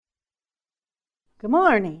Good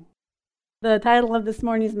morning. The title of this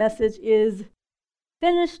morning's message is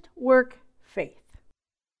Finished Work Faith.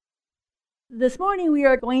 This morning we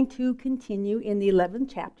are going to continue in the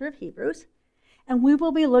 11th chapter of Hebrews, and we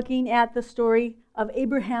will be looking at the story of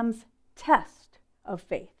Abraham's test of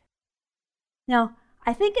faith. Now,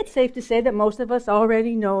 I think it's safe to say that most of us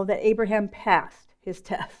already know that Abraham passed his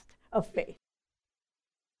test of faith.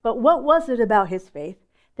 But what was it about his faith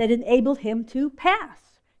that enabled him to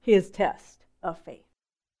pass his test of faith?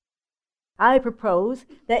 I propose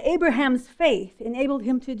that Abraham's faith enabled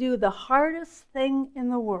him to do the hardest thing in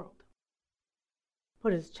the world: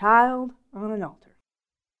 put his child on an altar.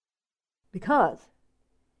 Because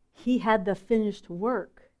he had the finished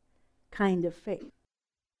work kind of faith.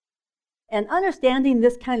 And understanding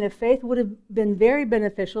this kind of faith would have been very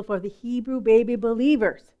beneficial for the Hebrew baby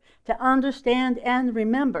believers to understand and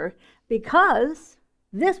remember, because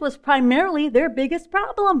this was primarily their biggest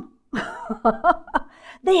problem.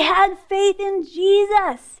 They had faith in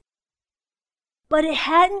Jesus, but it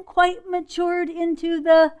hadn't quite matured into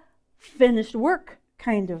the finished work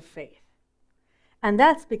kind of faith. And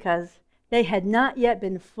that's because they had not yet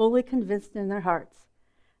been fully convinced in their hearts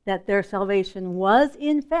that their salvation was,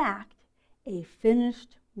 in fact, a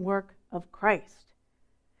finished work of Christ,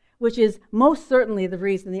 which is most certainly the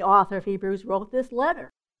reason the author of Hebrews wrote this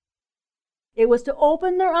letter. It was to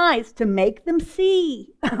open their eyes, to make them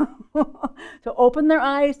see, to open their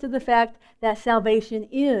eyes to the fact that salvation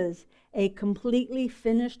is a completely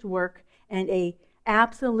finished work and an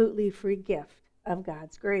absolutely free gift of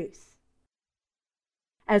God's grace.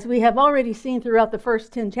 As we have already seen throughout the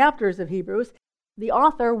first 10 chapters of Hebrews, the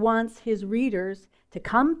author wants his readers to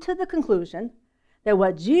come to the conclusion that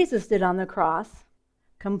what Jesus did on the cross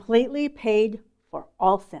completely paid for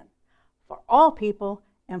all sin, for all people,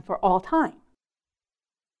 and for all time.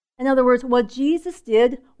 In other words, what Jesus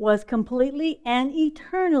did was completely and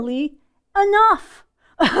eternally enough.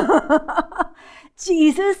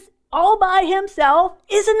 Jesus, all by himself,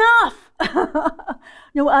 is enough.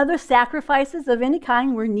 No other sacrifices of any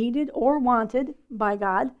kind were needed or wanted by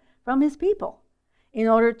God from his people in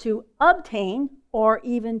order to obtain or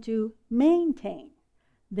even to maintain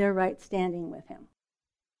their right standing with him.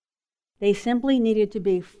 They simply needed to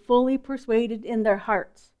be fully persuaded in their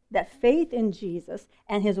hearts that faith in Jesus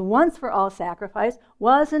and his once-for-all sacrifice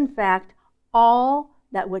was, in fact, all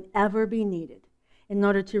that would ever be needed in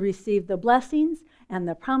order to receive the blessings and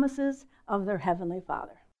the promises of their Heavenly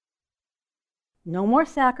Father. No more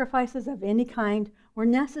sacrifices of any kind were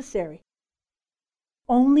necessary.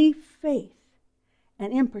 Only faith,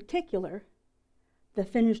 and in particular, the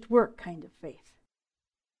finished work kind of faith.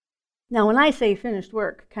 Now, when I say finished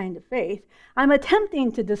work kind of faith, I'm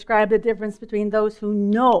attempting to describe the difference between those who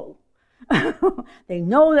know, they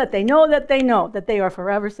know that they are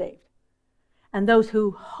forever saved, and those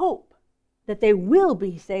who hope that they will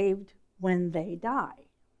be saved when they die.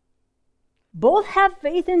 Both have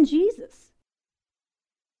faith in Jesus,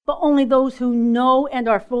 but only those who know and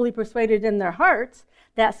are fully persuaded in their hearts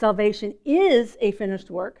that salvation is a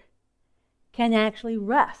finished work can actually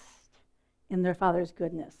rest in their Father's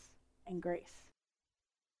goodness and grace.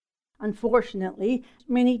 Unfortunately,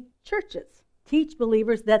 many churches teach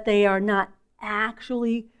believers that they are not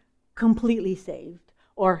actually completely saved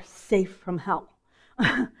or safe from hell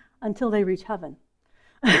until they reach heaven.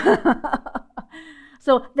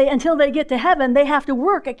 So until they get to heaven, they have to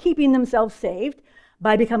work at keeping themselves saved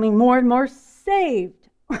by becoming more and more saved.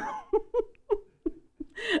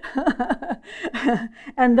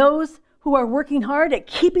 And those who are working hard at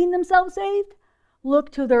keeping themselves saved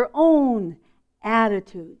look to their own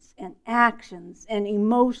attitudes and actions and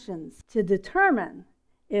emotions to determine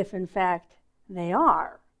if, in fact, they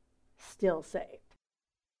are still saved.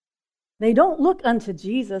 They don't look unto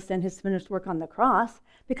Jesus and his finished work on the cross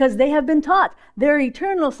because they have been taught their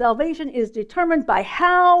eternal salvation is determined by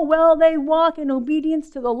how well they walk in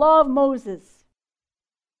obedience to the law of Moses.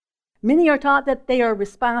 Many are taught that they are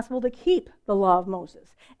responsible to keep the law of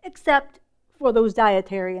Moses, except for those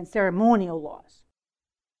dietary and ceremonial laws.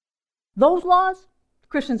 Those laws,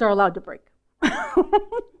 Christians are allowed to break. Which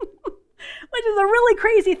is a really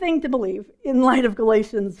crazy thing to believe in light of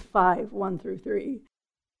Galatians 5, 1 through 3.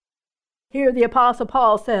 Here the Apostle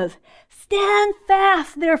Paul says, "Stand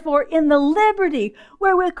fast, therefore, in the liberty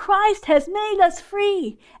wherewith Christ has made us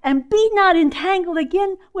free, and be not entangled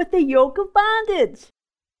again with the yoke of bondage."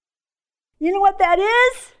 You know what that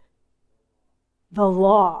is? The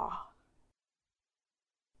law.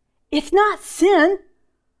 It's not sin.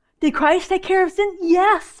 Did Christ take care of sin?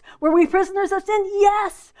 Yes. Were we prisoners of sin?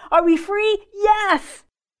 Yes. Are we free? Yes.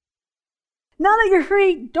 Now that you're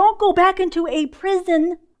free, don't go back into a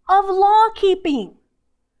prison of law keeping.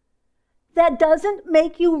 That doesn't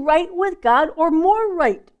make you right with God or more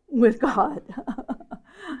right with God.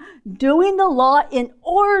 Doing the law in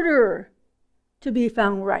order to be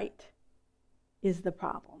found right is the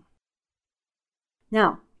problem.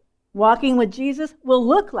 Now, walking with Jesus will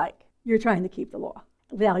look like you're trying to keep the law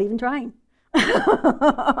without even trying.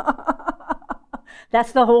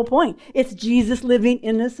 That's the whole point. It's Jesus living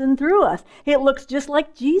in us and through us. It looks just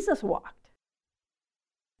like Jesus walked.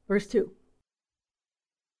 Verse 2.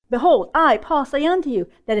 Behold, I, Paul, say unto you,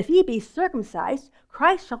 that if ye be circumcised,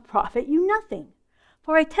 Christ shall profit you nothing.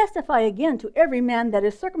 For I testify again to every man that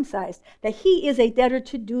is circumcised, that he is a debtor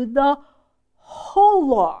to do the whole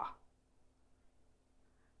law.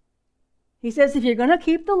 He says if you're going to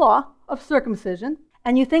keep the law of circumcision,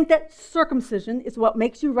 and you think that circumcision is what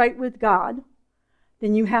makes you right with God,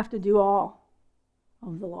 then you have to do all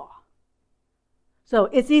of the law. So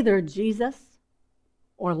it's either Jesus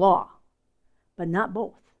or law, but not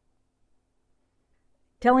both.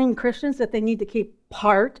 Telling Christians that they need to keep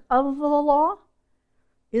part of the law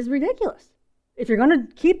is ridiculous. If you're going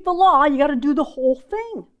to keep the law, you got to do the whole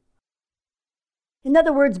thing. In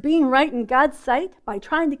other words, being right in God's sight by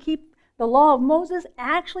trying to keep the law of Moses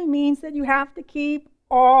actually means that you have to keep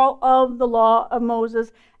all of the law of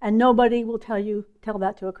Moses, and nobody will tell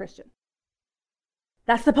that to a Christian.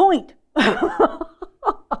 That's the point.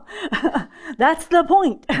 That's the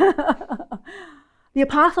point. The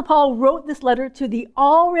Apostle Paul wrote this letter to the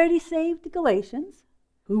already saved Galatians,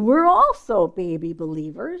 who were also baby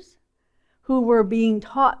believers, who were being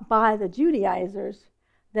taught by the Judaizers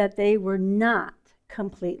that they were not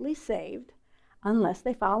completely saved unless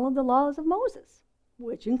they followed the laws of Moses,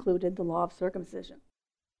 which included the law of circumcision.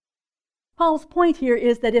 Paul's point here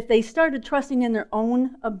is that if they started trusting in their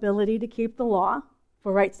own ability to keep the law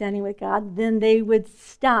for right standing with God, then they would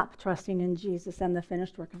stop trusting in Jesus and the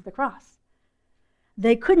finished work of the cross.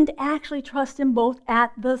 They couldn't actually trust him both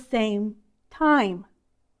at the same time.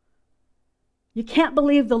 You can't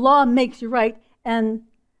believe the law makes you right and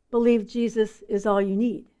believe Jesus is all you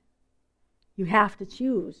need. You have to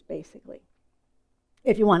choose, basically,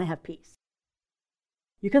 if you want to have peace.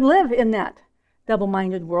 You can live in that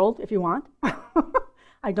double-minded world if you want.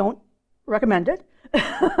 I don't recommend it.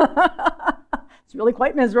 It's really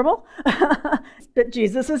quite miserable. But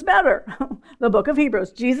Jesus is better. The book of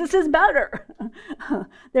Hebrews, Jesus is better.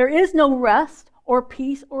 There is no rest or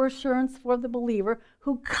peace or assurance for the believer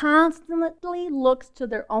who constantly looks to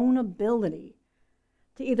their own ability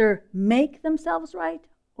to either make themselves right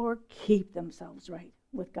or keep themselves right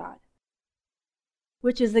with God,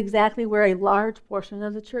 which is exactly where a large portion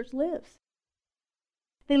of the church lives.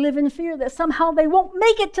 They live in fear that somehow they won't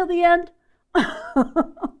make it till the end.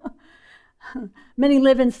 Many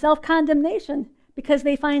live in self-condemnation because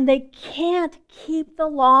they find they can't keep the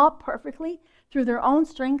law perfectly through their own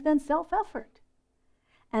strength and self-effort.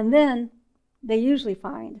 And then they usually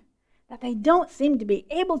find that they don't seem to be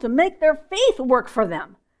able to make their faith work for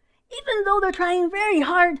them, even though they're trying very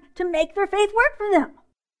hard to make their faith work for them.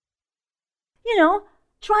 You know,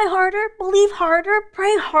 try harder, believe harder,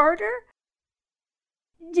 pray harder.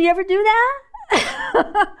 Do you ever do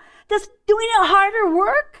that? Does doing it harder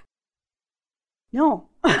work? No.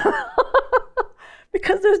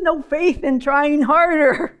 Because there's no faith in trying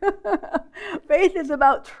harder. Faith is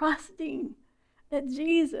about trusting that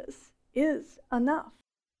Jesus is enough.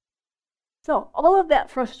 So all of that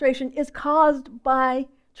frustration is caused by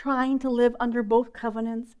trying to live under both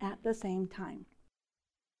covenants at the same time.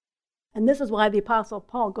 And this is why the Apostle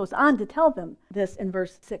Paul goes on to tell them this in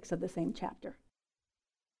verse 6 of the same chapter.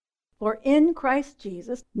 For in Christ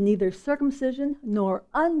Jesus, neither circumcision nor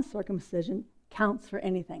uncircumcision counts for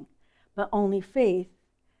anything, but only faith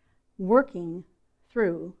working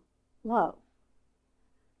through love.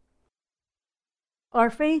 Our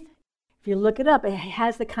faith, if you look it up, it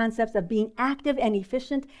has the concepts of being active and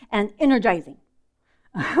efficient and energizing.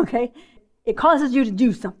 Okay? It causes you to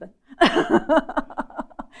do something.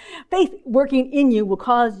 Faith working in you will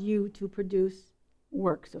cause you to produce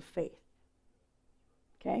works of faith.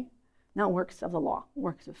 Okay? Not works of the law,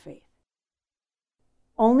 works of faith.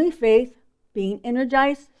 Only faith being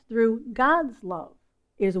energized through God's love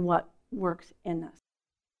is what works in us.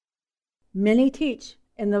 Many teach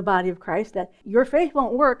in the body of Christ that your faith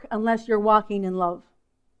won't work unless you're walking in love.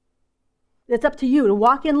 It's up to you to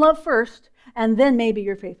walk in love first, and then maybe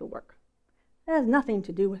your faith will work. That has nothing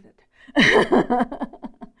to do with it.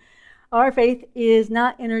 Our faith is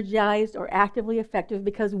not energized or actively effective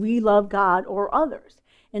because we love God or others.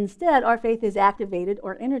 Instead, our faith is activated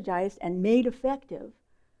or energized and made effective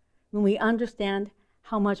when we understand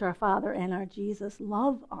how much our Father and our Jesus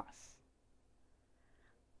love us.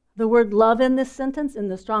 The word love in this sentence in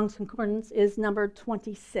the Strong's Concordance is number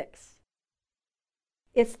 26.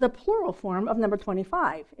 It's the plural form of number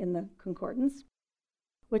 25 in the Concordance,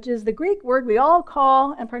 which is the Greek word we all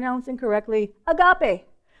call and pronounce incorrectly, agape.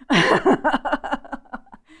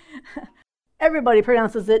 Everybody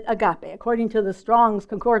pronounces it agape. According to the Strong's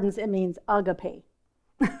Concordance, it means agape.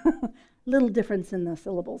 Little difference in the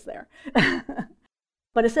syllables there.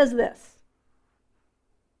 But it says this.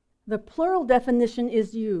 The plural definition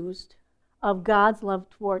is used of God's love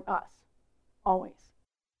toward us, always.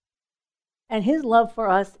 And his love for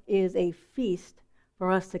us is a feast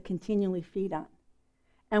for us to continually feed on.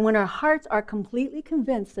 And when our hearts are completely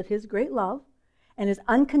convinced of his great love and his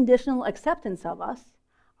unconditional acceptance of us,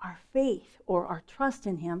 our faith or our trust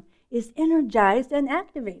in him is energized and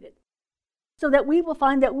activated, so that we will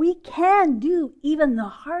find that we can do even the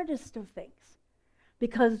hardest of things,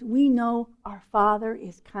 because we know our Father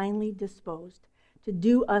is kindly disposed to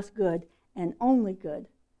do us good and only good.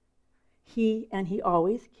 He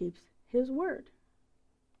always keeps his word.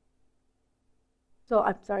 So,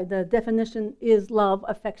 the definition is love,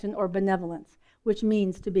 affection, or benevolence, which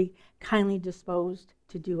means to be kindly disposed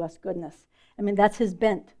to do us goodness. I mean, that's his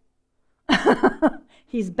bent.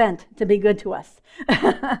 He's bent to be good to us.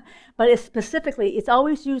 But it's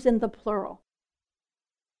always used in the plural.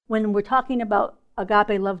 When we're talking about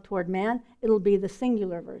agape love toward man, it'll be the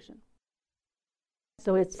singular version.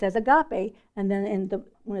 So it says agape, and then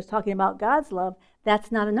when it's talking about God's love,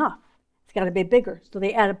 that's not enough. It's got to be bigger. So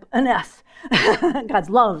they add an S. God's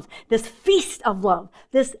love, this feast of love,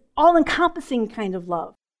 this all-encompassing kind of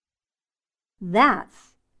love.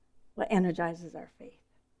 That's what energizes our faith.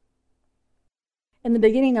 In the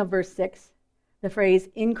beginning of verse 6, the phrase,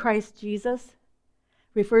 in Christ Jesus,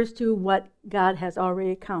 refers to what God has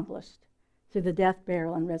already accomplished through the death,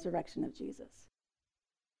 burial, and resurrection of Jesus.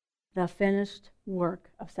 The finished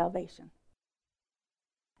work of salvation.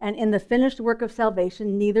 And in the finished work of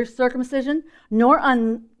salvation, neither circumcision nor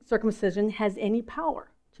uncircumcision has any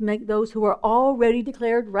power to make those who are already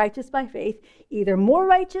declared righteous by faith either more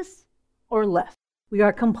righteous or less. We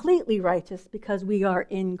are completely righteous because we are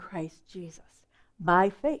in Christ Jesus by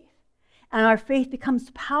faith. And our faith becomes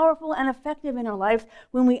powerful and effective in our lives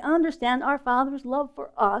when we understand our Father's love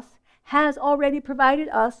for us has already provided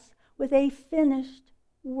us with a finished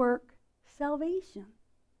work salvation.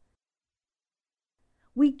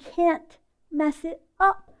 We can't mess it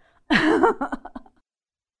up.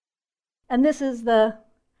 And this is the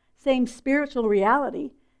same spiritual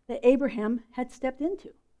reality that Abraham had stepped into.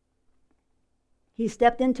 He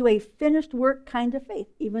stepped into a finished work kind of faith,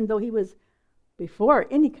 even though he was before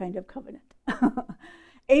any kind of covenant.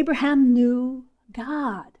 Abraham knew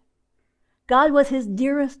God. God was his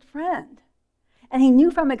dearest friend. And he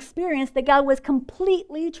knew from experience that God was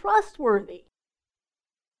completely trustworthy.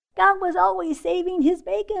 God was always saving his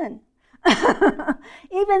bacon,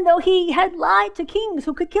 even though he had lied to kings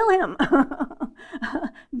who could kill him.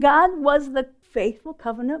 God was the faithful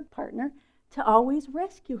covenant partner to always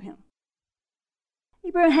rescue him.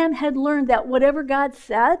 Abraham had learned that whatever God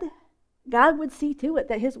said, God would see to it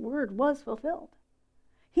that his word was fulfilled.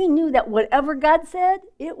 He knew that whatever God said,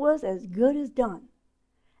 it was as good as done.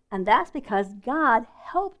 And that's because God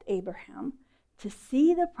helped Abraham to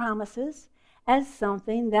see the promises as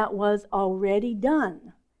something that was already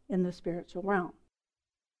done in the spiritual realm.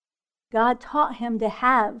 God taught him to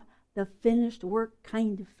have the finished work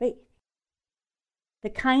kind of faith. The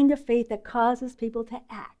kind of faith that causes people to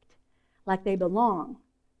act like they belong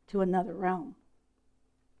to another realm.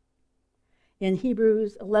 In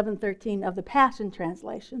Hebrews 11:13 of the Passion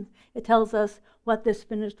Translation, it tells us what this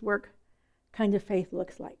finished work kind of faith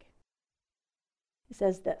looks like. It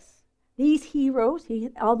says this: these heroes,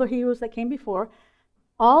 all the heroes that came before,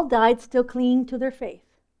 all died still clinging to their faith,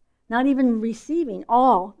 not even receiving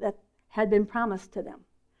all that had been promised to them.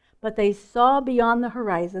 But they saw beyond the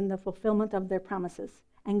horizon the fulfillment of their promises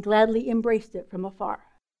and gladly embraced it from afar.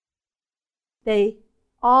 They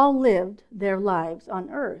all lived their lives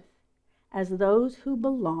on earth as those who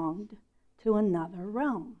belonged to another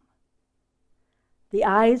realm. The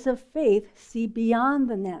eyes of faith see beyond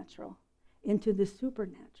the natural into the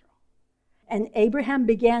supernatural. And Abraham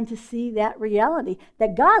began to see that reality,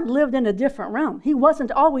 that God lived in a different realm. He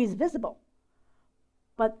wasn't always visible,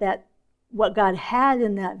 but that what God had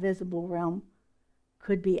in that visible realm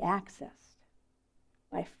could be accessed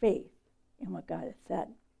by faith in what God had said.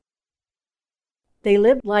 They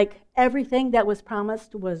lived like everything that was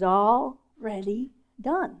promised was already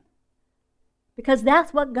done. Because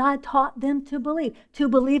that's what God taught them to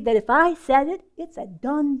believe that if I said it, it's a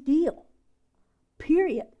done deal.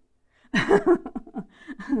 Period. God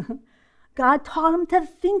God taught him to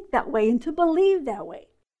think that way and to believe that way.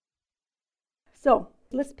 So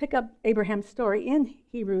let's pick up Abraham's story in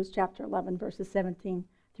Hebrews chapter 11, verses 17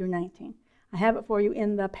 through 19. I have it for you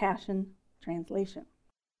in the Passion Translation.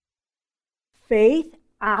 Faith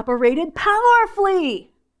operated powerfully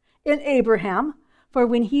in Abraham, for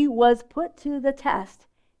when he was put to the test,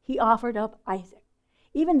 he offered up Isaac.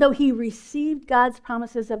 Even though he received God's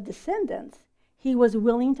promises of descendants, he was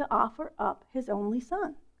willing to offer up his only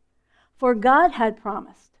son. For God had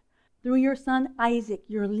promised, through your son Isaac,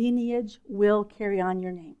 your lineage will carry on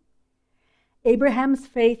your name. Abraham's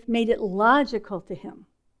faith made it logical to him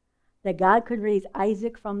that God could raise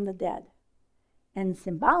Isaac from the dead. And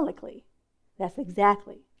symbolically, that's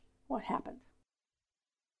exactly what happened.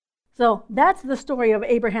 So that's the story of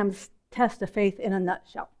Abraham's test of faith in a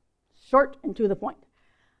nutshell. Short and to the point.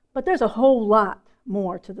 But there's a whole lot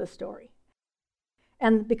more to the story.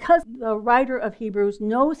 And because the writer of Hebrews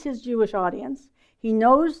knows his Jewish audience, he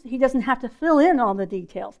knows he doesn't have to fill in all the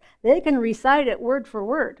details. They can recite it word for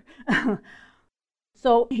word.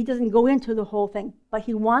 So he doesn't go into the whole thing, but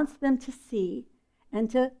he wants them to see and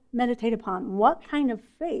to meditate upon what kind of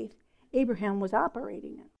faith Abraham was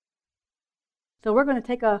operating in. So we're going to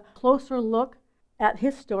take a closer look at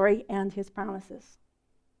his story and his promises.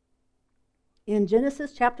 In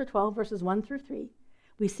Genesis chapter 12, verses 1 through 3,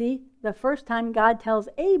 we see the first time God tells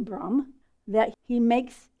Abram that he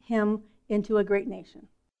makes him into a great nation.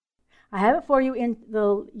 I have it for you in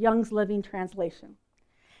the Young's Living Translation.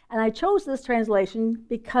 And I chose this translation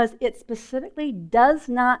because it specifically does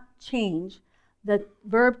not change the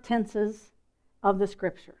verb tenses of the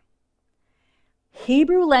scripture.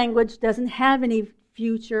 Hebrew language doesn't have any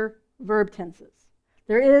future verb tenses.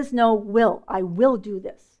 There is no will. I will do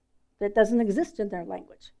this. That doesn't exist in their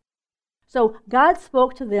language. So God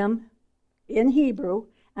spoke to them in Hebrew.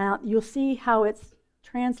 You'll see how it's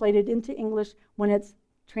translated into English when it's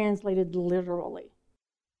translated literally.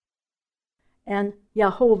 And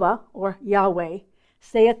Jehovah, or Yahweh,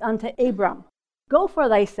 saith unto Abram, Go for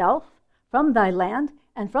thyself from thy land,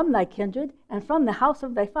 and from thy kindred, and from the house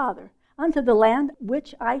of thy father, unto the land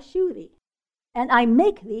which I shew thee. And I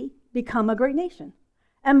make thee become a great nation,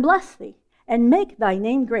 and bless thee, and make thy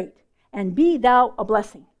name great, and be thou a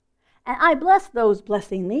blessing. And I bless those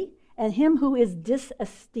blessing thee, and him who is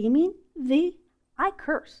disesteeming thee, I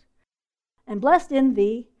curse. And blessed in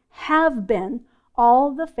thee have been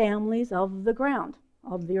all the families of the ground,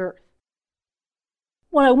 of the earth.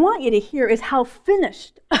 What I want you to hear is how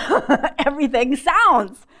finished everything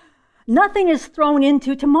sounds. Nothing is thrown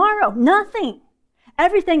into tomorrow. Nothing.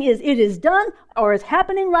 Everything is, it is done or is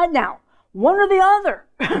happening right now. One or the other.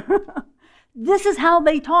 This is how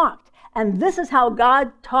they talked. And this is how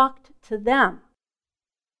God talked to them.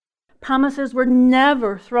 Promises were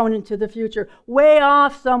never thrown into the future, way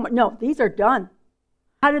off somewhere. No, these are done.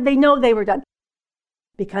 How did they know they were done?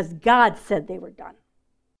 Because God said they were done.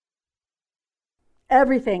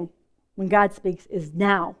 Everything, when God speaks, is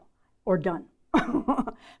now or done.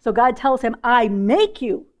 So God tells him, I make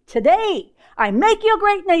you today. I make you a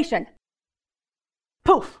great nation.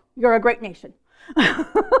 Poof, you're a great nation.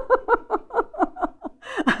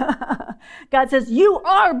 God says, you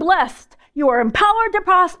are blessed. You are empowered to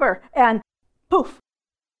prosper. And poof,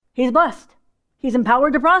 he's blessed. He's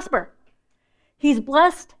empowered to prosper. He's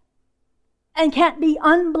blessed and can't be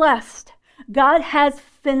unblessed. God has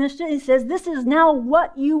finished it. He says, this is now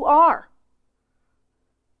what you are.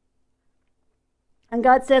 And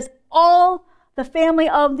God says, all the family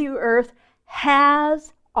of the earth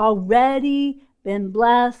has already been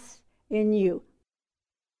blessed in you.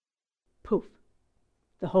 Poof.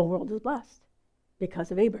 The whole world is blessed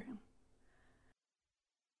because of Abraham.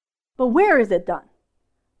 But where is it done?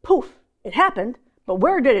 Poof. It happened, but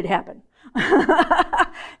where did it happen?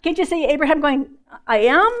 Can't you see Abraham going, I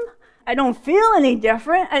am? I don't feel any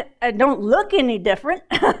different. I don't look any different.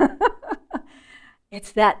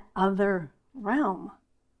 It's that other realm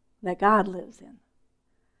that God lives in.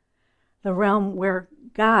 The realm where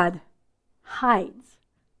God hides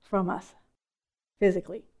from us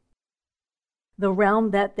physically. The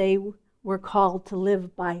realm that they were called to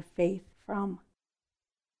live by faith from.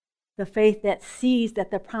 The faith that sees that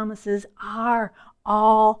the promises are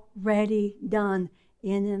already done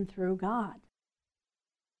in and through God.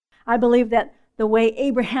 I believe that the way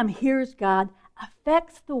Abraham hears God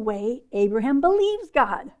affects the way Abraham believes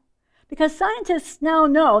God. Because scientists now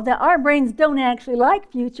know that our brains don't actually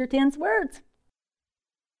like future tense words.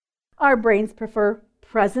 Our brains prefer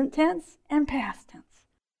present tense and past tense.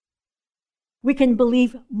 We can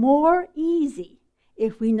believe more easy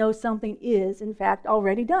if we know something is, in fact,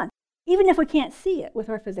 already done, even if we can't see it with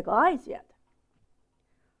our physical eyes yet.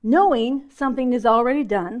 Knowing something is already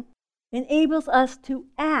done enables us to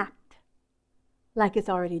act like it's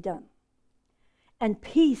already done. And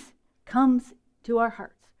peace comes to our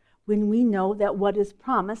hearts when we know that what is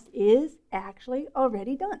promised is actually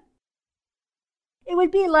already done. It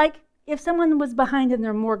would be like if someone was behind in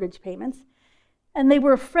their mortgage payments and they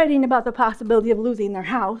were fretting about the possibility of losing their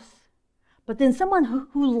house, but then someone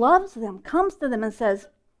who loves them comes to them and says,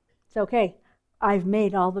 "It's okay, I've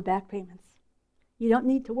made all the back payments. You don't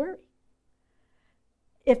need to worry."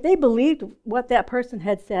 If they believed what that person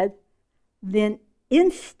had said, then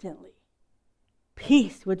instantly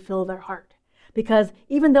peace would fill their heart. Because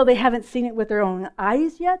even though they haven't seen it with their own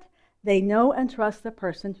eyes yet, they know and trust the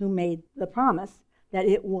person who made the promise that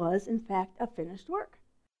it was, in fact, a finished work.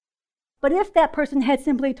 But if that person had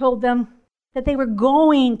simply told them that they were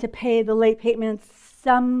going to pay the late payments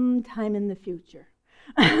sometime in the future,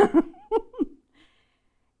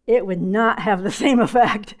 it would not have the same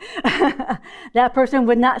effect. That person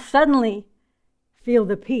would not suddenly feel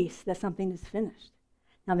the peace that something is finished.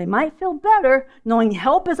 Now, they might feel better knowing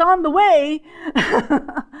help is on the way,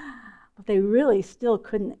 but they really still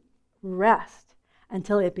couldn't rest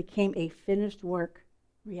until it became a finished work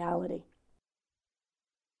reality.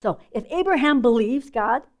 So, if Abraham believes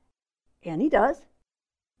God, and he does,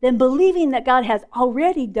 then believing that God has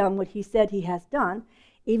already done what he said he has done,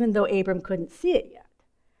 even though Abram couldn't see it yet,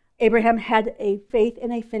 Abraham had a faith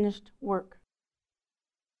in a finished work.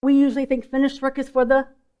 We usually think finished work is for the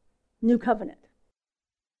new covenant.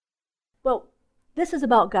 Well, this is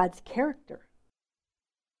about God's character.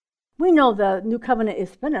 We know the new covenant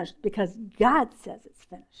is finished because God says it's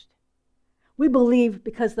finished. We believe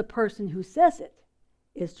because the person who says it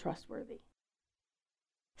is trustworthy.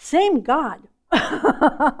 Same God.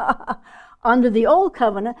 Under the old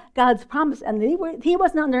covenant, God's promise, and he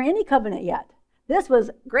wasn't under any covenant yet. This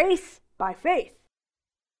was grace by faith.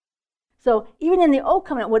 So even in the old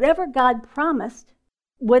covenant, whatever God promised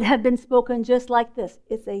would have been spoken just like this.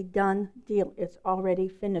 It's a done deal. It's already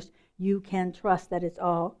finished. You can trust that it's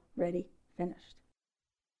already finished.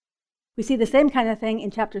 We see the same kind of thing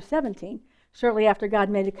in chapter 17, shortly after God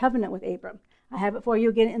made a covenant with Abram. I have it for you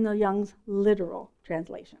again in the Young's literal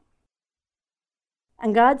translation.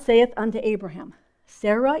 And God saith unto Abraham,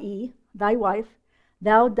 Sarai, thy wife,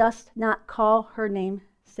 thou dost not call her name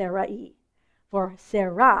Sarai, for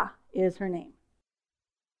Sarah is her name.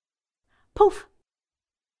 Poof!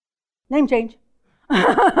 Name change.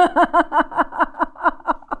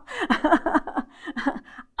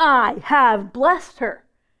 I have blessed her,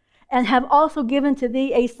 and have also given to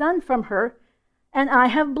thee a son from her, and I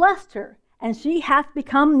have blessed her, and she hath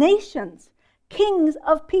become nations. Kings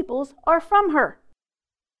of peoples are from her.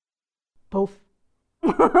 Poof.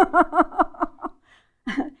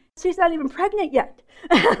 She's not even pregnant yet.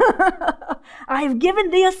 I have given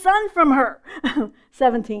thee a son from her.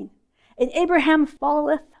 17. And Abraham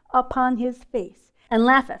falleth upon his face, and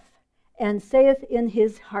laugheth, and saith in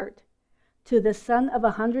his heart, to the son of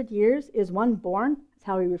 100 years is one born. That's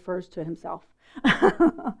how he refers to himself.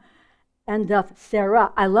 And doth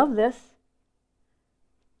Sarah, I love this.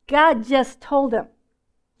 God just told him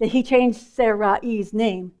that he changed Sarai's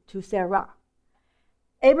name to Sarah.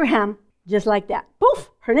 Abraham, just like that, poof,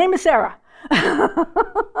 her name is Sarah.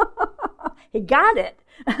 He got it.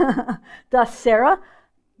 Doth Sarah,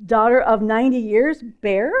 daughter of 90 years,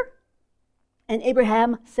 bear? And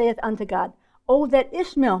Abraham saith unto God, Oh, that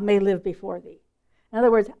Ishmael may live before thee. In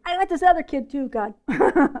other words, I got this other kid too, God.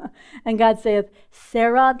 And God saith,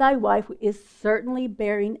 Sarah thy wife is certainly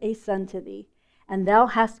bearing a son to thee, and thou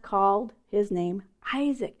hast called his name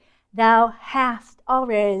Isaac. Thou hast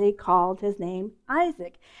already called his name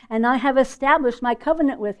Isaac. And I have established my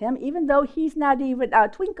covenant with him, even though he's not even a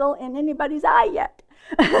twinkle in anybody's eye yet.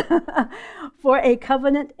 For a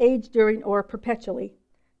covenant age during or perpetually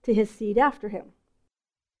to his seed after him.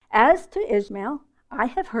 As to Ishmael, I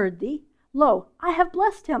have heard thee. Lo, I have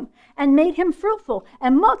blessed him, and made him fruitful,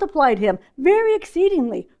 and multiplied him very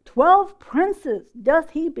exceedingly. 12 princes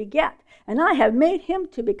doth he beget, and I have made him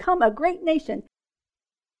to become a great nation.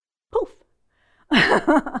 Poof!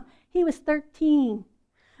 He was 13.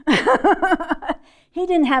 He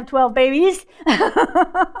didn't have 12 babies.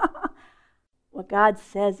 What God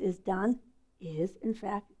says is done is, in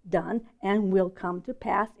fact, done and will come to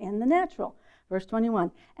pass in the natural. Verse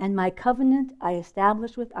 21, And my covenant I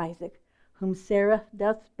establish with Isaac, whom Sarah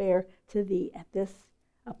doth bear to thee at this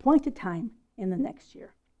appointed time in the next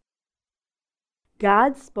year.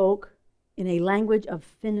 God spoke in a language of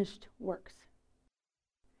finished works.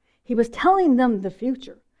 He was telling them the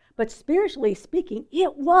future, but spiritually speaking,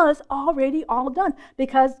 it was already all done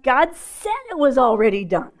because God said it was already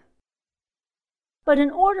done. But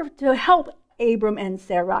in order to help Abram and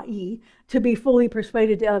Sarai to be fully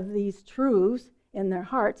persuaded of these truths in their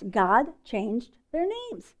hearts, God changed their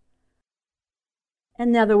names.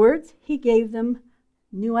 In other words, he gave them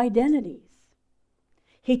new identities.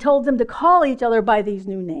 He told them to call each other by these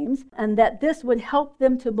new names, and that this would help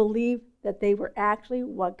them to believe that they were actually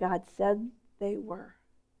what God said they were.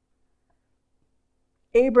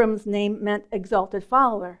 Abram's name meant exalted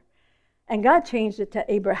follower, and God changed it to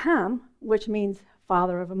Abraham, which means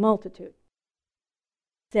father of a multitude.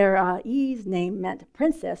 Sarai's name meant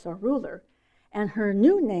princess or ruler, and her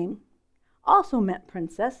new name also meant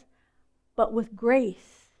princess, but with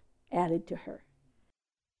grace added to her.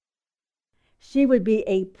 She would be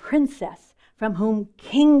a princess from whom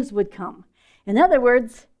kings would come. In other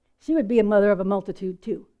words, she would be a mother of a multitude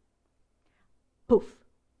too. Poof.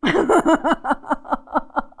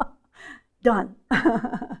 Done.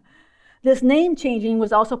 This name changing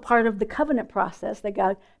was also part of the covenant process that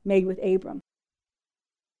God made with Abram.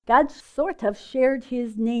 God sort of shared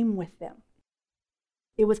his name with them.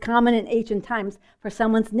 It was common in ancient times for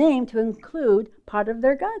someone's name to include part of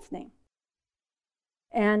their God's name.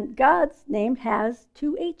 And God's name has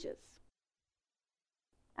 2 H's.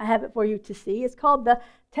 I have it for you to see. It's called the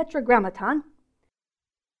Tetragrammaton.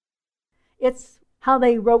 It's how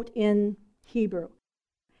they wrote in Hebrew.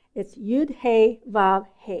 It's Yud, He, Vav,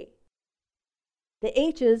 He. The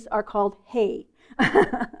H's are called He.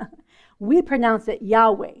 We pronounce it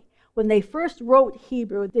Yahweh. When they first wrote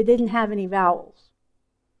Hebrew, they didn't have any vowels.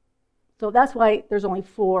 So that's why there's only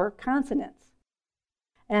 4 consonants.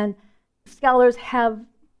 And scholars have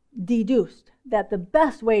deduced that the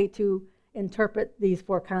best way to interpret these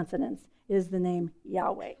 4 consonants is the name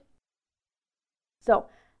Yahweh. So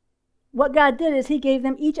what God did is he gave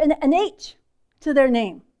them each an H to their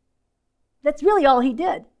name. That's really all he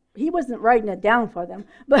did. He wasn't writing it down for them.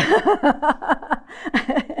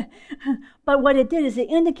 But what it did is it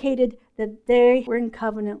indicated that they were in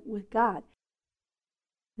covenant with God.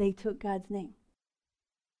 They took God's name.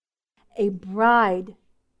 A bride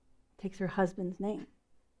takes her husband's name.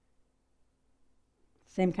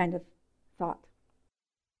 Same kind of thought.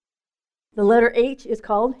 The letter H is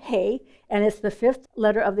called He, and it's the 5th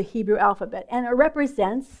letter of the Hebrew alphabet, and it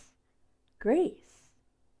represents grace.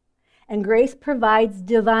 And grace provides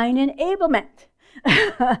divine enablement.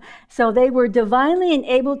 So they were divinely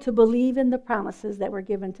enabled to believe in the promises that were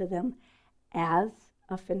given to them as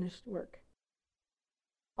a finished work.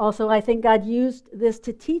 Also, I think God used this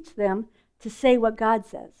to teach them to say what God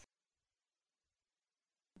says.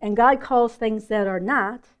 And God calls things that are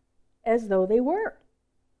not as though they were.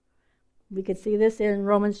 We could see this in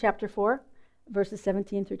Romans chapter 4, verses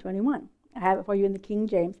 17 through 21. I have it for you in the King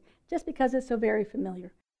James, just because it's so very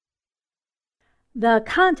familiar. The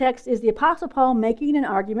context is the Apostle Paul making an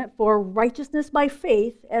argument for righteousness by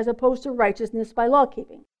faith as opposed to righteousness by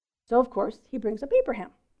law-keeping. So, of course, he brings up Abraham.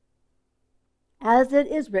 As it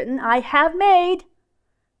is written, I have made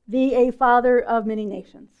thee a father of many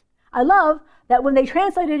nations. I love that when they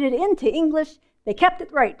translated it into English, they kept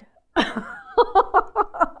it right.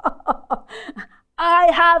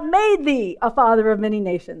 I have made thee a father of many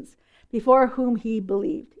nations, before whom he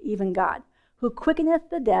believed, even God, who quickeneth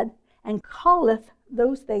the dead, and calleth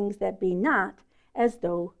those things that be not as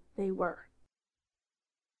though they were.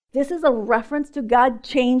 This is a reference to God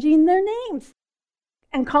changing their names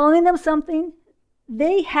and calling them something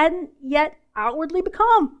they hadn't yet outwardly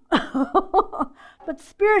become. But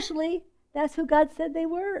spiritually, that's who God said they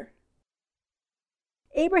were.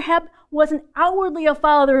 Abraham wasn't outwardly a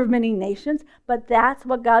father of many nations, but that's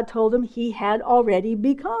what God told him he had already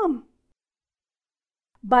become.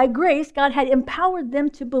 By grace, God had empowered them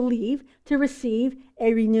to believe, to receive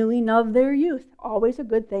a renewing of their youth. Always a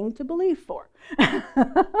good thing to believe for.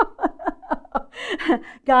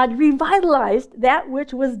 God revitalized that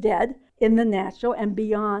which was dead in the natural and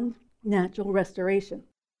beyond natural restoration.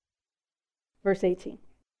 Verse 18.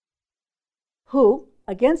 Who,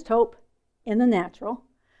 against hope in the natural,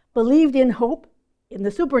 believed in hope in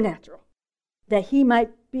the supernatural, that he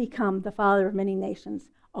might become the father of many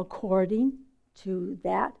nations, according to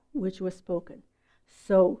that which was spoken.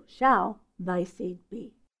 So shall thy seed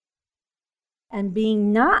be. And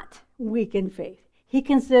being not weak in faith, he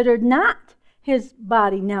considered not his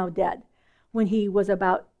body now dead, when he was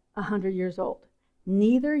about 100 years old,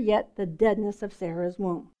 neither yet the deadness of Sarah's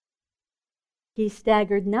womb. He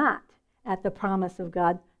staggered not at the promise of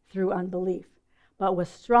God through unbelief, but was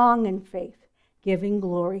strong in faith, giving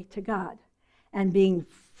glory to God, and being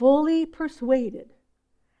fully persuaded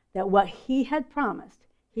that what he had promised,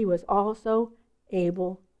 he was also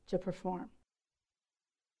able to perform.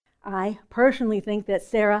 I personally think that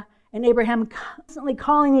Sarah and Abraham constantly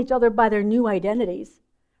calling each other by their new identities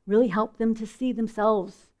really helped them to see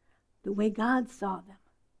themselves the way God saw them.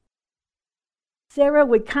 Sarah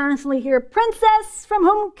would constantly hear, "Princess from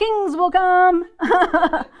whom kings will come,"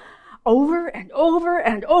 over and over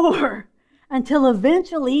and over, until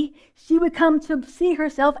eventually she would come to see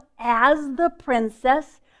herself as the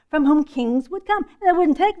princess from whom kings would come. And it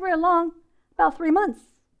wouldn't take very long, about 3 months.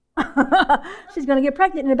 She's going to get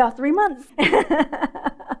pregnant in about 3 months.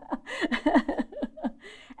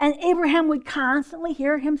 And Abraham would constantly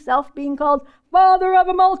hear himself being called father of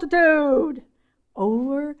a multitude,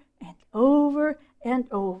 over and over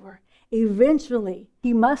and over. Eventually,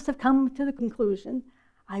 he must have come to the conclusion,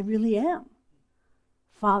 I really am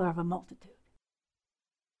father of a multitude.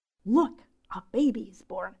 Look, a baby is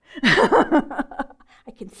born.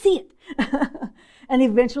 I can see it. And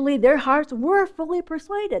eventually their hearts were fully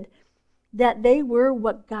persuaded that they were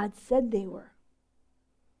what God said they were.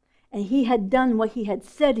 And he had done what he had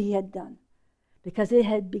said he had done, because it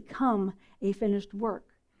had become a finished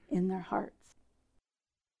work in their hearts.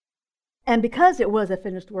 And because it was a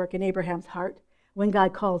finished work in Abraham's heart, when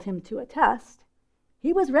God called him to a test,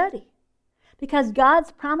 he was ready. Because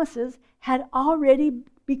God's promises had already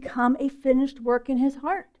become a finished work in his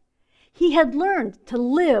heart. He had learned to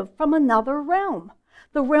live from another realm,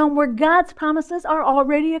 the realm where God's promises are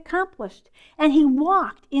already accomplished. And he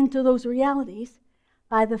walked into those realities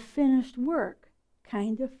by the finished work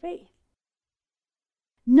kind of faith,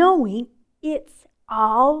 knowing it's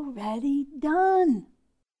already done.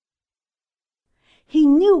 He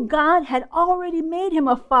knew God had already made him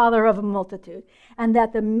a father of a multitude, and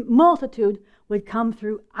that the multitude would come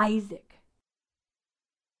through Isaac.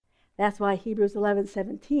 That's why Hebrews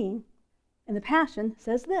 11:17 in the Passion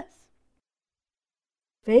says this: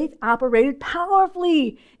 faith operated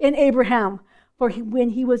powerfully in Abraham, for when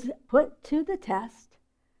he was put to the test,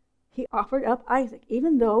 he offered up Isaac.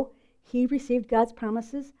 Even though he received God's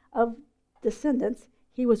promises of descendants,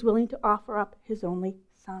 he was willing to offer up his only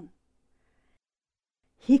son.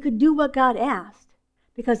 He could do what God asked,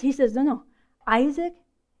 because he says, no, Isaac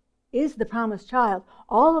is the promised child.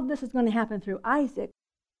 All of this is going to happen through Isaac.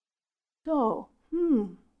 So,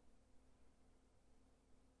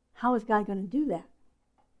 how is God going to do that?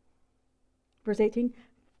 Verse 18,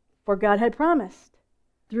 for God had promised,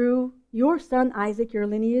 through your son Isaac, your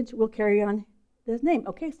lineage will carry on his name.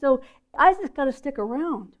 Okay, so Isaac's got to stick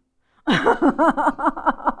around.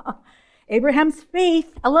 Abraham's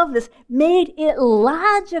faith, I love this, made it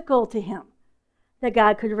logical to him that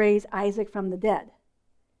God could raise Isaac from the dead.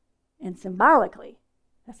 And symbolically,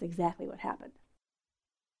 that's exactly what happened.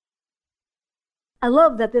 I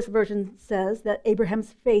love that this version says that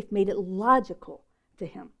Abraham's faith made it logical to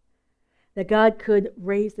him that God could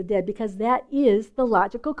raise the dead, because that is the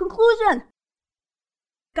logical conclusion.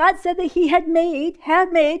 God said that he had made,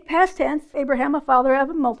 past tense, Abraham a father of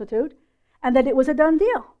a multitude, and that it was a done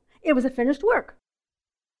deal. It was a finished work.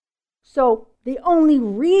 So the only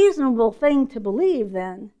reasonable thing to believe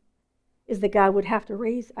then is that God would have to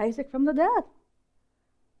raise Isaac from the dead.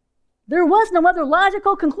 There was no other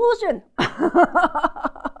logical conclusion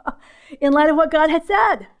in light of what God had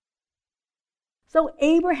said. So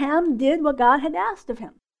Abraham did what God had asked of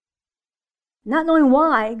him, not knowing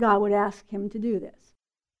why God would ask him to do this.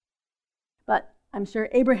 But I'm sure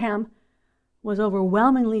Abraham was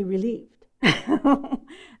overwhelmingly relieved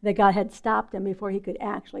that God had stopped him before he could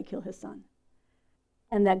actually kill his son,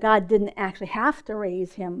 and that God didn't actually have to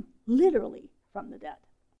raise him literally from the dead.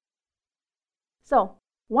 So,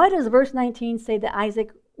 why does verse 19 say that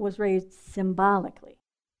Isaac was raised symbolically?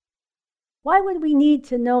 Why would we need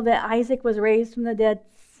to know that Isaac was raised from the dead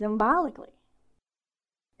symbolically?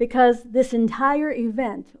 Because this entire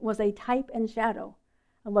event was a type and shadow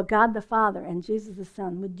of what God the Father and Jesus the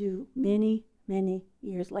Son would do many, many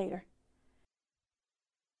years later.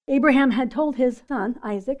 Abraham had told his son,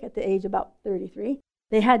 Isaac, at the age of about 33,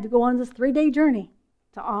 they had to go on this 3-day journey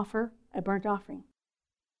to offer a burnt offering.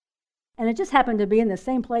 And it just happened to be in the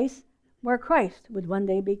same place where Christ would one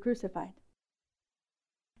day be crucified.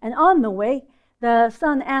 And on the way, the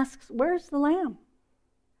son asks, where's the lamb?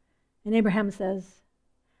 And Abraham says,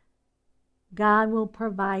 God will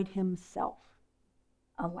provide himself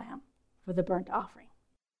a lamb for the burnt offering.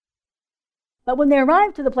 But when they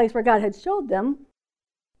arrived to the place where God had showed them,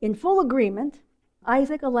 in full agreement,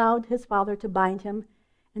 Isaac allowed his father to bind him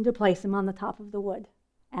and to place him on the top of the wood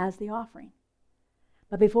as the offering.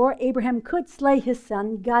 But before Abraham could slay his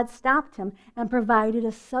son, God stopped him and provided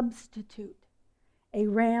a substitute, a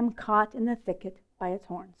ram caught in the thicket by its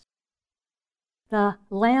horns. The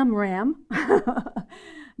lamb ram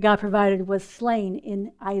God provided was slain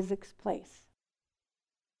in Isaac's place.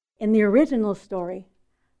 In the original story,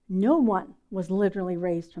 no one was literally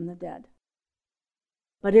raised from the dead.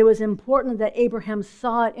 But it was important that Abraham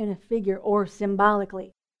saw it in a figure or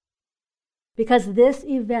symbolically, because this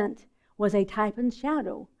event was a type and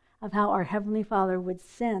shadow of how our Heavenly Father would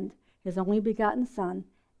send His only begotten Son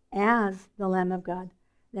as the Lamb of God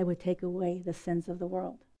that would take away the sins of the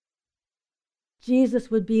world.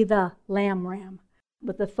 Jesus would be the lamb ram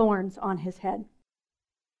with the thorns on His head.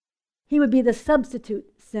 He would be the substitute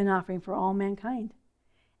sin offering for all mankind.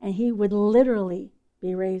 And He would literally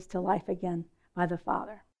be raised to life again by the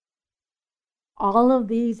Father. All of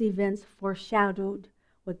these events foreshadowed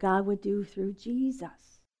what God would do through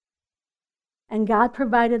Jesus. And God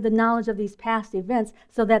provided the knowledge of these past events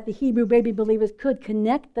so that the Hebrew baby believers could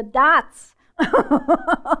connect the dots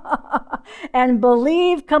and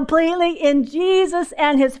believe completely in Jesus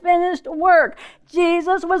and His finished work.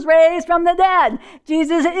 Jesus was raised from the dead.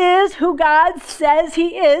 Jesus is who God says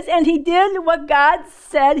He is, and He did what God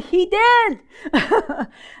said He did.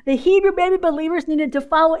 The Hebrew baby believers needed to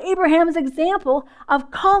follow Abraham's example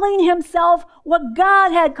of calling himself what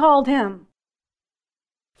God had called him.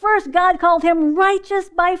 First, God called him righteous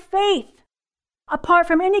by faith, apart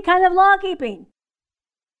from any kind of law keeping.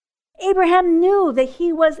 Abraham knew that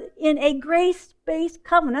he was in a grace-based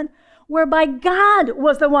covenant whereby God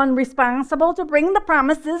was the one responsible to bring the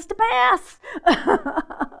promises to pass.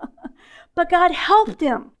 But God helped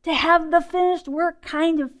him to have the finished work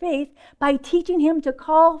kind of faith by teaching him to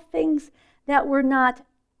call things that were not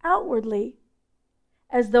outwardly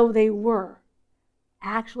as though they were,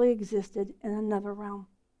 actually existed in another realm.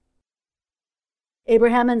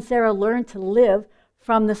 Abraham and Sarah learned to live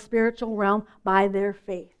from the spiritual realm by their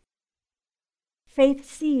faith. Faith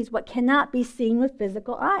sees what cannot be seen with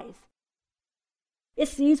physical eyes. It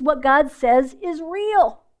sees what God says is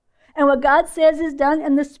real. And what God says is done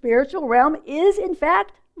in the spiritual realm is, in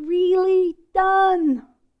fact, really done.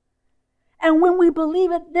 And when we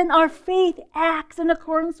believe it, then our faith acts in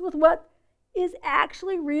accordance with what is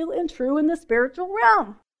actually real and true in the spiritual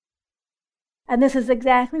realm. And this is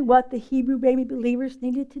exactly what the Hebrew baby believers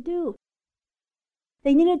needed to do.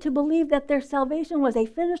 They needed to believe that their salvation was a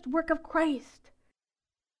finished work of Christ.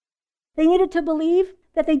 They needed to believe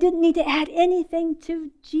that they didn't need to add anything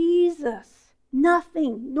to Jesus.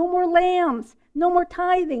 Nothing. No more lambs. No more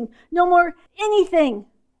tithing. No more anything.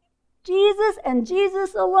 Jesus and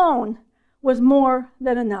Jesus alone was more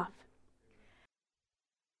than enough.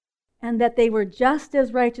 And that they were just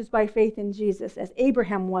as righteous by faith in Jesus as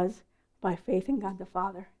Abraham was by faith in God the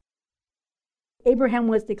Father. Abraham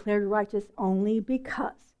was declared righteous only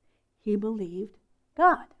because he believed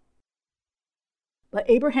God. But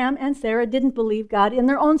Abraham and Sarah didn't believe God in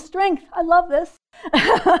their own strength. I love this.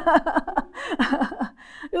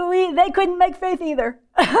 They couldn't make faith either.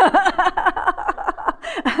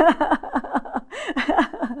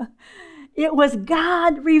 It was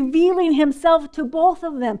God revealing Himself to both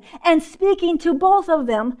of them and speaking to both of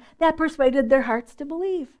them that persuaded their hearts to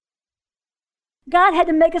believe. God had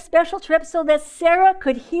to make a special trip so that Sarah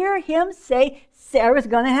could hear Him say, Sarah's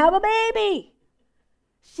going to have a baby.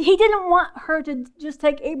 He didn't want her to just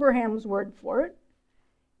take Abraham's word for it.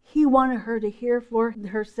 He wanted her to hear for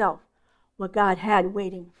herself what God had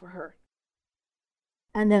waiting for her.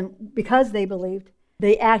 And then, because they believed,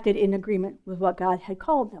 they acted in agreement with what God had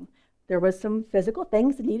called them. There was some physical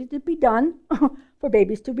things that needed to be done for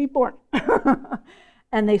babies to be born.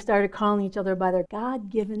 And they started calling each other by their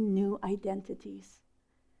God-given new identities.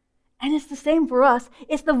 And it's the same for us.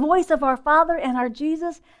 It's the voice of our Father and our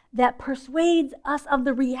Jesus that persuades us of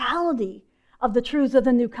the reality of the truths of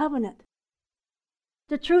the new covenant.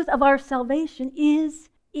 The truth of our salvation is,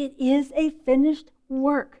 it is a finished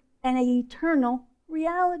work and an eternal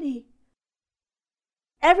reality.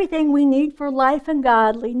 Everything we need for life and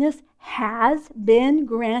godliness has been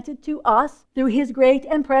granted to us through His great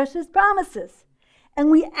and precious promises. And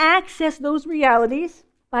we access those realities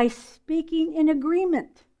by speaking in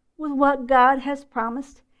agreement with what God has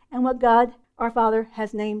promised and what God, our Father,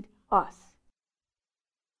 has named us.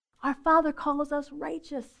 Our Father calls us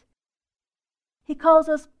righteous. He calls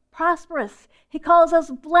us prosperous. He calls us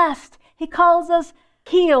blessed. He calls us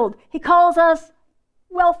healed. He calls us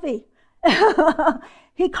wealthy.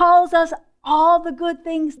 He calls us all the good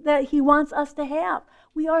things that He wants us to have.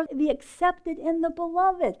 We are the accepted in the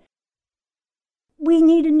beloved. We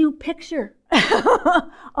need a new picture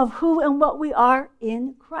of who and what we are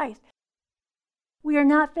in Christ. We are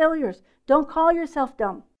not failures. Don't call yourself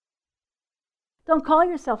dumb. Don't call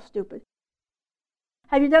yourself stupid.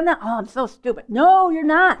 Have you done that? Oh, I'm so stupid. No, you're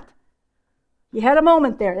not. You had a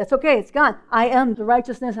moment there. That's okay. It's gone. I am the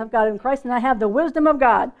righteousness of God in Christ, and I have the wisdom of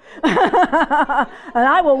God. And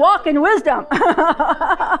I will walk in wisdom.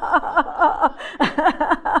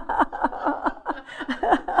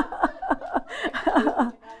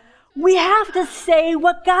 We have to say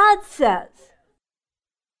what God says.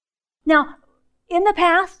 Now, in the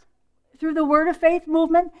past, through the Word of Faith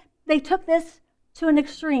movement, they took this to an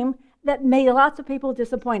extreme that made lots of people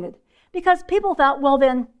disappointed. Because people thought, well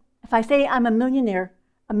then, if I say I'm a millionaire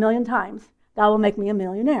 1,000,000 times, that will make me a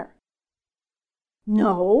millionaire.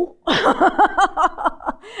 No.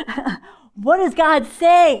 What does God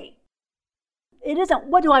say? It isn't,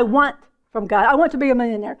 what do I want from God? I want to be a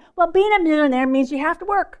millionaire. Well, being a millionaire means you have to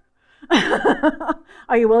work.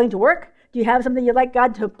 Are you willing to work? Do you have something you'd like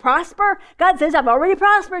God to prosper? God says, I've already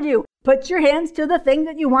prospered you. Put your hands to the thing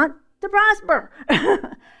that you want to prosper.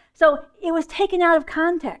 So it was taken out of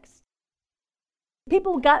context.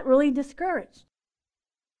 People got really discouraged,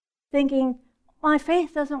 thinking, my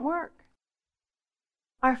faith doesn't work.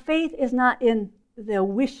 Our faith is not in the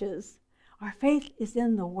wishes. Our faith is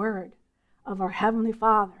in the word of our Heavenly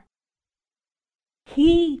Father.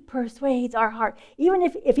 He persuades our heart. Even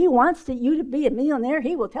if he wants you to be a millionaire,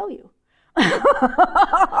 he will tell you.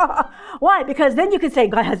 Why? Because then you could say,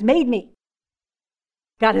 God has made me.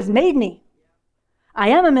 God has made me. I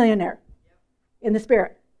am a millionaire in the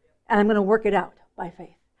spirit, and I'm going to work it out by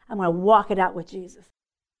faith. I'm going to walk it out with Jesus.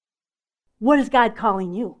 What is God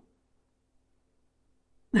calling you?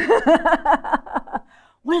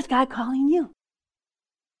 What is God calling you?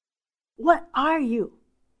 What are you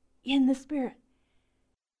in the Spirit?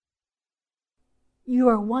 You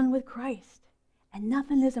are one with Christ, and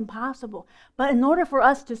nothing is impossible. But in order for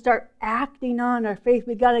us to start acting on our faith,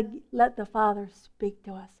 we got to let the Father speak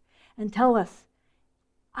to us and tell us,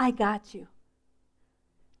 I got you.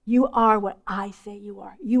 You are what I say you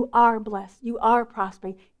are. You are blessed. You are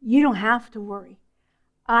prospering. You don't have to worry.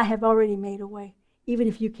 I have already made a way, even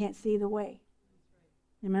if you can't see the way.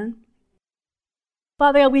 Amen?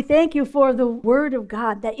 Father, we thank you for the Word of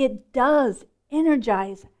God, that it does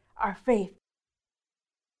energize our faith.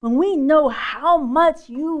 When we know how much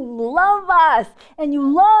you love us and you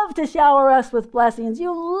love to shower us with blessings,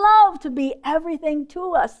 you love to be everything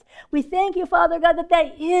to us. We thank you, Father God,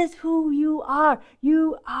 that is who you are.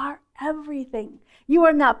 You are everything. You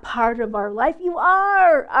are not part of our life. You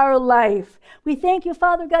are our life. We thank you,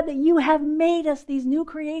 Father God, that you have made us these new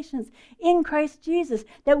creations in Christ Jesus,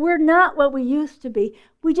 that we're not what we used to be.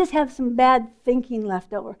 We just have some bad thinking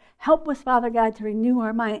left over. Help us, Father God, to renew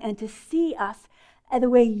our mind and to see us the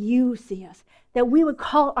way you see us, that we would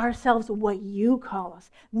call ourselves what you call us.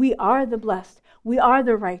 We are the blessed. We are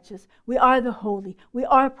the righteous. We are the holy. We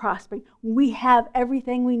are prospering. We have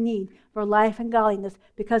everything we need for life and godliness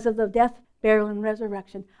because of the death, burial, and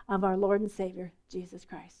resurrection of our Lord and Savior, Jesus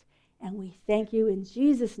Christ. And we thank you in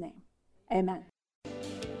Jesus' name. Amen.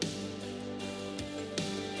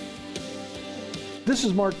 This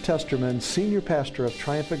is Mark Testerman, Senior Pastor of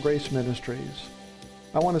Triumphant Grace Ministries.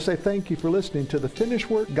 I want to say thank you for listening to the finished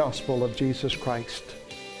work gospel of Jesus Christ.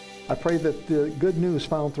 I pray that the good news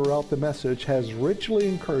found throughout the message has richly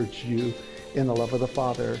encouraged you in the love of the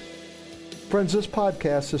Father. Friends, this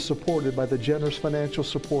podcast is supported by the generous financial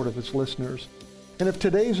support of its listeners. And if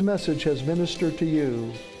today's message has ministered to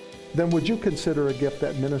you, then would you consider a gift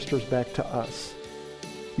that ministers back to us?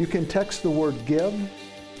 You can text the word GIVE,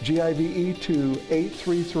 G-I-V-E, to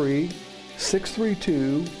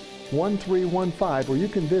 833-632-1315, or you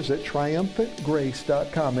can visit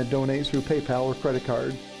triumphantgrace.com and donate through PayPal or credit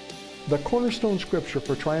card. The cornerstone scripture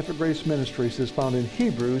for Triumphant Grace Ministries is found in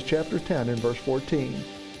Hebrews chapter 10 and verse 14.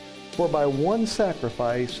 For by one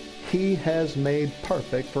sacrifice he has made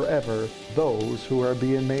perfect forever those who are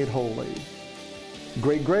being made holy.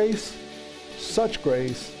 Great grace, such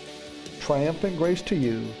grace, triumphant grace to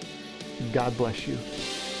you. God bless you.